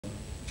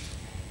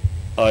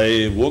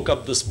I woke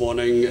up this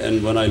morning,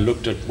 and when I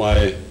looked at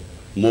my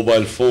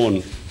mobile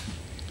phone,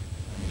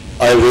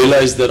 I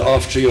realized that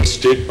after your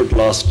statement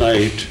last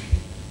night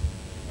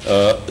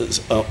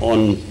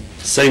on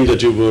saying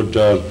that you would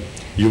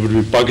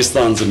be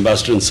Pakistan's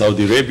ambassador in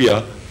Saudi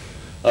Arabia,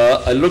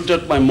 I looked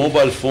at my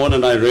mobile phone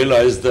and I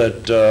realized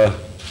that,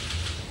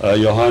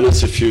 Your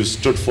Highness, if you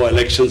stood for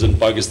elections in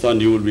Pakistan,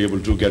 you will be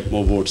able to get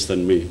more votes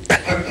than me.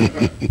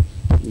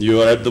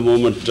 You are at the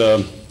moment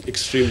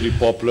extremely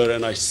popular,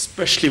 and I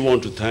especially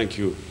want to thank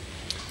you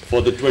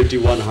for the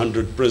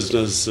 2,100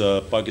 prisoners,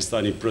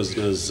 Pakistani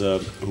prisoners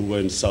who were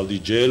in Saudi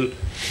jail,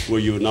 where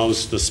you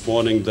announced this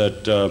morning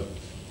that the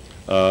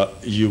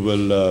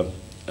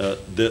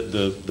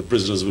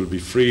prisoners will be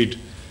freed.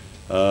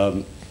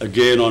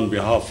 Again, on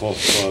behalf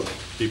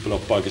of people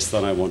of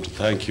Pakistan, I want to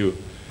thank you,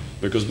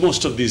 because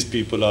most of these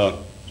people are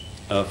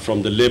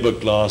from the labor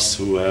class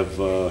who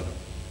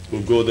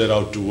go there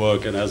out to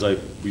work, and as I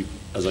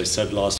said last